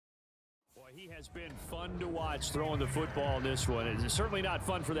He has been fun to watch throwing the football in this one. It's certainly not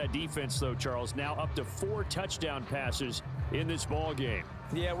fun for that defense, though, Charles. Now up to 4 touchdown passes in this ball game.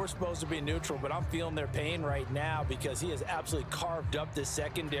 Yeah, we're supposed to be neutral, but I'm feeling their pain right now because he has absolutely carved up this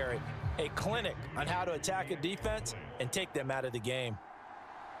secondary. A clinic on how to attack a defense and take them out of the game.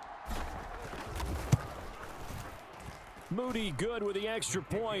 Moody good with the extra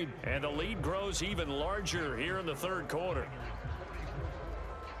point, and the lead grows even larger here in the third quarter.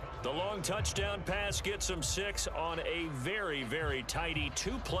 The long touchdown pass gets them 6 on a very, very tidy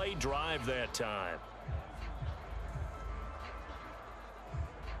 2-play drive that time.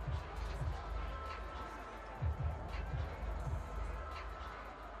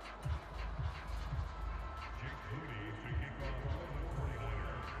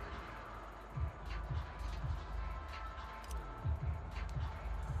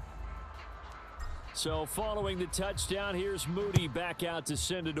 So following the touchdown, here's Moody back out to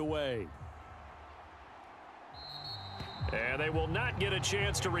send it away. And they will not get a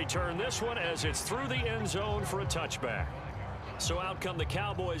chance to return this one as it's through the end zone for a touchback. So out come the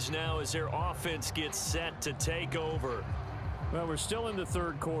Cowboys now as their offense gets set to take over. Well, we're still in the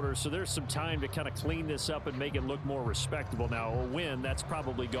third quarter, so there's some time to kind of clean this up and make it look more respectable. Now, a win, that's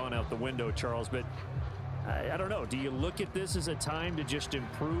probably gone out the window, Charles, but I don't know. Do you look at this as a time to just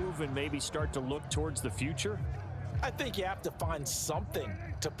improve and maybe start to look towards the future? I think you have to find something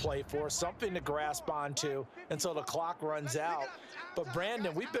to play for, something to grasp onto until the clock runs out. But,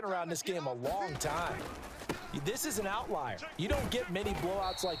 Brandon, we've been around this game a long time. This is an outlier. You don't get many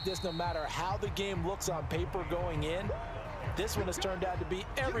blowouts like this no matter how the game looks on paper going in. This one has turned out to be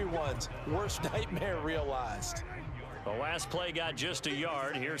everyone's worst nightmare realized. The last play got just a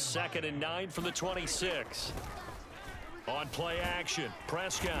yard. Here's 2nd and 9 from the 26. On play action,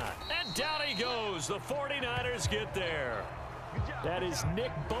 Prescott. And down he goes. The 49ers get there. That is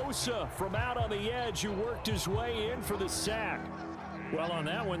Nick Bosa from out on the edge who worked his way in for the sack. Well, on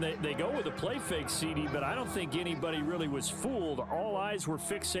that one, they go with a play fake, CD, but I don't think anybody really was fooled. All eyes were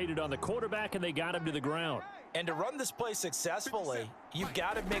fixated on the quarterback, and they got him to the ground. And to run this play successfully, you've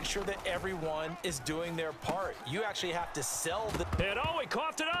got to make sure that everyone is doing their part. You actually have to sell the... And oh, he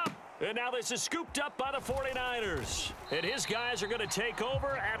coughed it up. And now this is scooped up by the 49ers. And his guys are going to take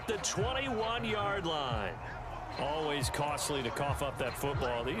over at the 21-yard line. Always costly to cough up that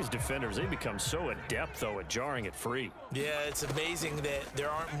football. These defenders, they become so adept, though, at jarring it free. Yeah, it's amazing that there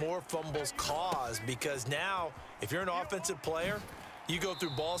aren't more fumbles caused because now, if you're an offensive player, you go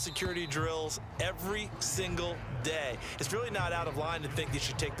through ball security drills every single day. It's really not out of line to think you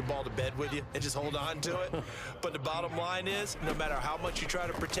should take the ball to bed with you and just hold on to it. But the bottom line is, no matter how much you try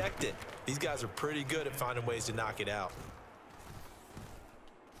to protect it, these guys are pretty good at finding ways to knock it out.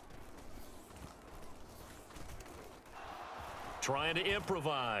 Trying to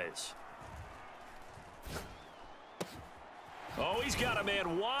improvise. Oh, he's got a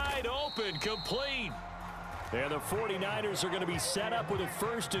man wide open, complete. And the 49ers are going to be set up with a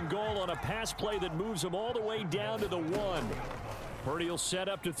 1st and goal on a pass play that moves them all the way down to the 1. Purdy will set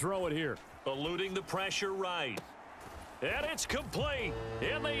up to throw it here. Eluding the pressure right. And it's complete.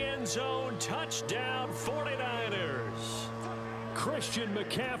 In the end zone, touchdown 49ers. Christian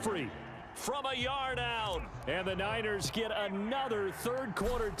McCaffrey from a yard out. And the Niners get another third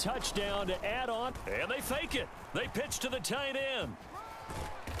quarter touchdown to add on. And they fake it. They pitch to the tight end.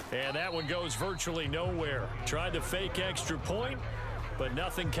 And that one goes virtually nowhere. Tried to fake extra point, but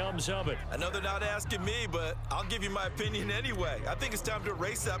nothing comes of it. I know they're not asking me, but I'll give you my opinion anyway. I think it's time to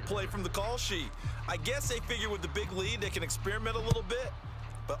erase that play from the call sheet. I guess they figure with the big lead they can experiment a little bit.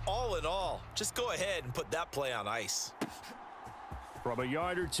 But all in all, just go ahead and put that play on ice. From a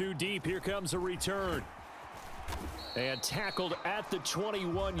yard or two deep, here comes a return. And tackled at the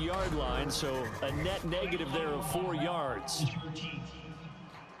 21-yard line, so a net negative there of 4 yards.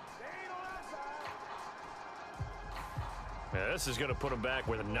 Yeah, this is going to put them back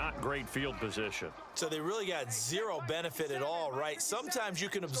with a not great field position. So they really got zero benefit at all, right? Sometimes you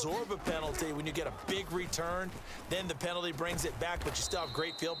can absorb a penalty when you get a big return. Then the penalty brings it back, but you still have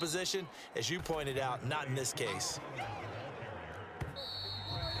great field position. As you pointed out, not in this case.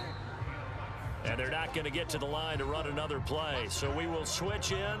 And they're not going to get to the line to run another play. So we will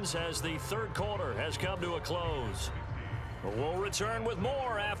switch ends as the third quarter has come to a close. We'll return with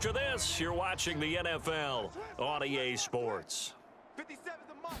more after this. You're watching the NFL on EA Sports.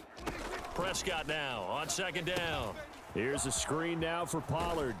 Prescott now on 2nd down. Here's a screen now for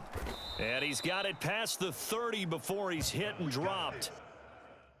Pollard. And he's got it past the 30 before he's hit and dropped.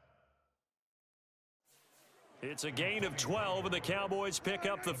 It's a gain of 12, and the Cowboys pick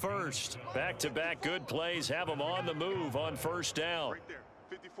up the first. Back-to-back good plays have them on the move on 1st down.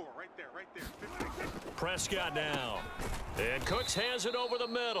 54, right there. Prescott now. And Cooks has it over the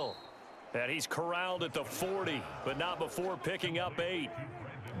middle. And he's corralled at the 40, but not before picking up 8.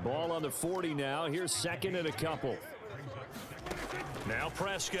 Ball on the 40 now. Here's second and a couple. Now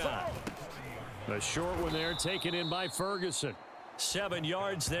Prescott. A short one there taken in by Ferguson. 7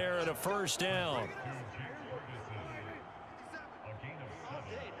 yards there and a first down.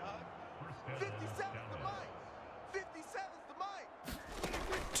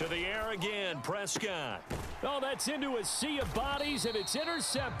 To the air again, Prescott. Oh, that's into a sea of bodies, and it's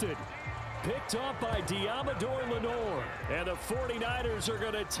intercepted. Picked up by Diamador Lenore. And the 49ers are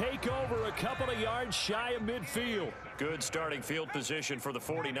going to take over a couple of yards shy of midfield. Good starting field position for the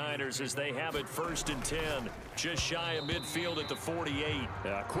 49ers as they have it 1st and 10. Just shy of midfield at the 48.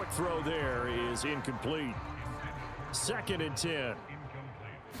 A quick throw there is incomplete. 2nd and 10.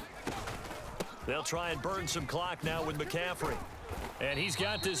 They'll try and burn some clock now with McCaffrey. And he's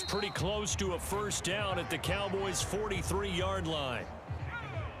got this pretty close to a first down at the Cowboys' 43-yard line.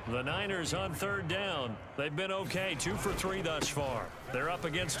 The Niners on 3rd down. They've been okay, 2 for 3 thus far. They're up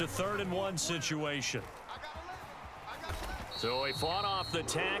against a 3rd and 1 situation. So he fought off the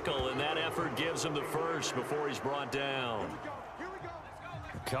tackle, and that effort gives him the first before he's brought down.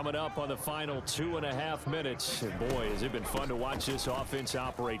 Coming up on the final 2.5 minutes. And boy, has it been fun to watch this offense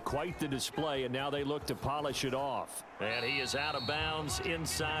operate. Quite the display, and now they look to polish it off. And he is out of bounds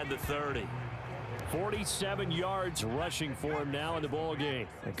inside the 30. 47 yards rushing for him now in the ball game.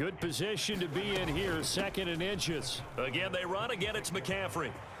 A good position to be in here, 2nd and inches. Again, they run. Again, it's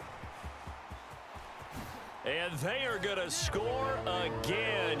McCaffrey. And they are going to score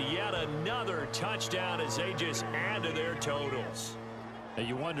again. Yet another touchdown as they just add to their totals. And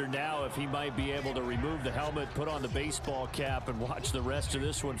you wonder now if he might be able to remove the helmet, put on the baseball cap, and watch the rest of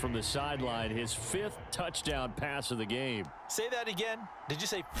this one from the sideline. His 5th touchdown pass of the game. Say that again. Did you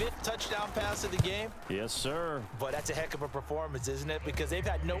say 5th touchdown pass of the game? Yes, sir. But that's a heck of a performance, isn't it? Because they've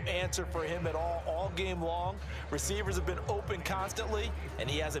had no answer for him at all game long. Receivers have been open constantly, and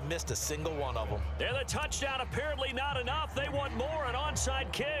he hasn't missed a single one of them. And the touchdown apparently not enough. They want more, an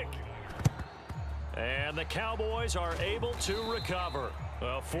onside kick. And the Cowboys are able to recover.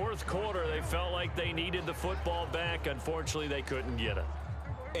 Well, 4th quarter, they felt like they needed the football back. Unfortunately, they couldn't get it.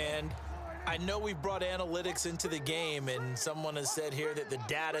 And I know we brought analytics into the game, and someone has said here that the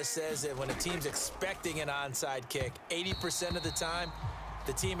data says that when a team's expecting an onside kick, 80% of the time,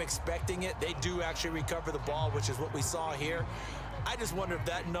 the team expecting it, they do actually recover the ball, which is what we saw here. I just wonder if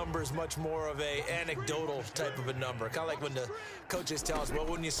that number is much more of a anecdotal type of a number. Kind of like when the coaches tell us, well,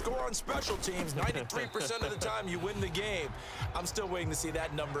 when you score on special teams, 93% of the time you win the game. I'm still waiting to see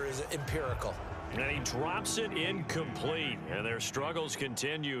that number is empirical. And he drops it incomplete, and their struggles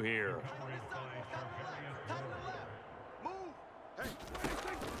continue here.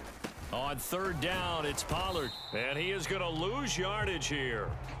 On 3rd down, it's Pollard, and he is going to lose yardage here.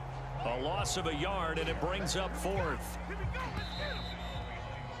 A loss of a yard, and it brings up 4th.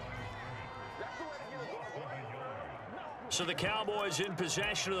 So the Cowboys in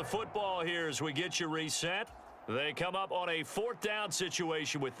possession of the football here as we get you reset. They come up on a 4th down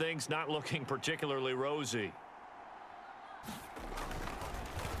situation with things not looking particularly rosy.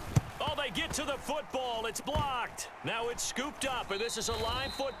 Oh, they get to the football. It's blocked. Now it's scooped up, and this is a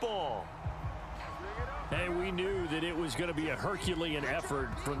live football. Hey, we knew that it was going to be a Herculean effort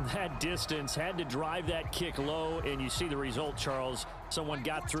from that distance. Had to drive that kick low, and you see the result, Charles. Someone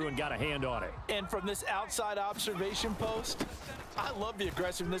got through and got a hand on it. And from this outside observation post, I love the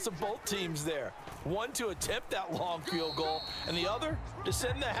aggressiveness of both teams there. One to attempt that long field goal, and the other to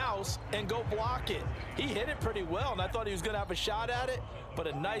send the house and go block it. He hit it pretty well, and I thought he was going to have a shot at it, but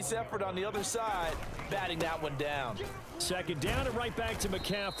a nice effort on the other side, batting that one down. 2nd down and right back to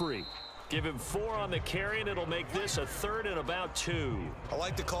McCaffrey. Give him 4 on the carry, and it'll make this a 3rd and about 2. I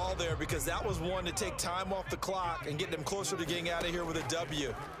like the call there because that was one to take time off the clock and get them closer to getting out of here with a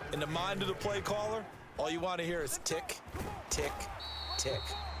W. In the mind of the play caller, all you want to hear is tick, tick, tick.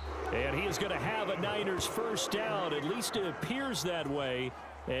 And he is going to have a Niners first down. At least it appears that way.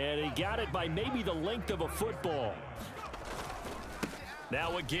 And he got it by maybe the length of a football.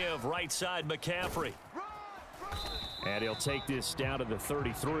 Now a give, right side McCaffrey. And he'll take this down to the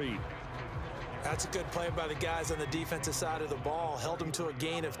 33. That's a good play by the guys on the defensive side of the ball. Held them to a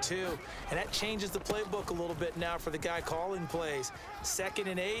gain of 2. And that changes the playbook a little bit now for the guy calling plays. 2nd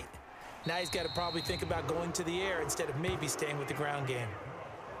and 8. Now he's got to probably think about going to the air instead of maybe staying with the ground game.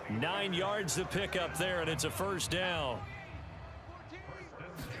 9 yards to pick up there, and it's a first down.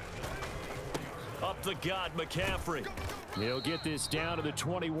 Up the gut, McCaffrey. He'll get this down to the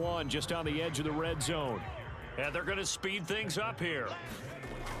 21, just on the edge of the red zone. And they're going to speed things up here.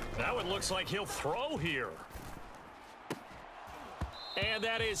 That one looks like he'll throw here. And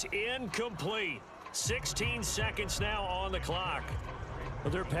that is incomplete. 16 seconds now on the clock.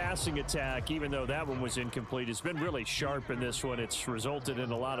 Well, their passing attack, even though that one was incomplete, has been really sharp in this one. It's resulted in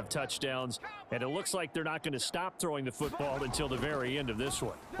a lot of touchdowns, and it looks like they're not going to stop throwing the football until the very end of this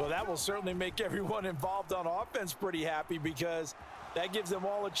one. Well, that will certainly make everyone involved on offense pretty happy because that gives them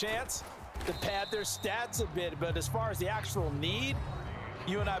all a chance to pad their stats a bit. But as far as the actual need,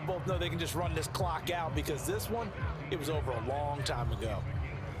 you and I both know they can just run this clock out because this one, it was over a long time ago.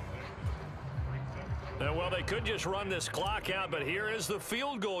 Well, they could just run this clock out, but here is the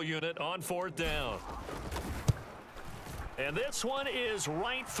field goal unit on 4th down. And this one is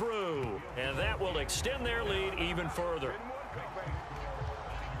right through, and that will extend their lead even further.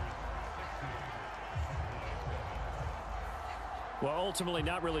 Well, ultimately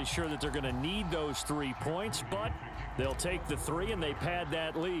not really sure that they're going to need those 3 points, but they'll take the 3 and they pad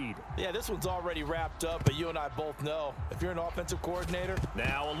that lead. Yeah, this one's already wrapped up, but you and I both know if you're an offensive coordinator.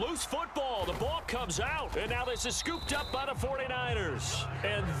 Now a loose football. The ball comes out, and now this is scooped up by the 49ers.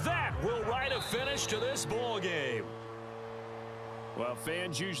 And that will write a finish to this ball game. Well,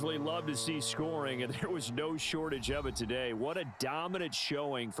 fans usually love to see scoring, and there was no shortage of it today. What a dominant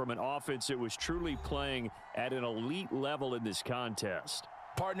showing from an offense that was truly playing at an elite level in this contest.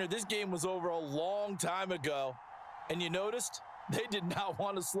 Partner, this game was over a long time ago, and you noticed they did not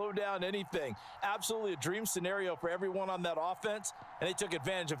want to slow down anything. Absolutely a dream scenario for everyone on that offense, and they took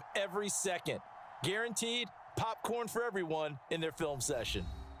advantage of every second. Guaranteed popcorn for everyone in their film session.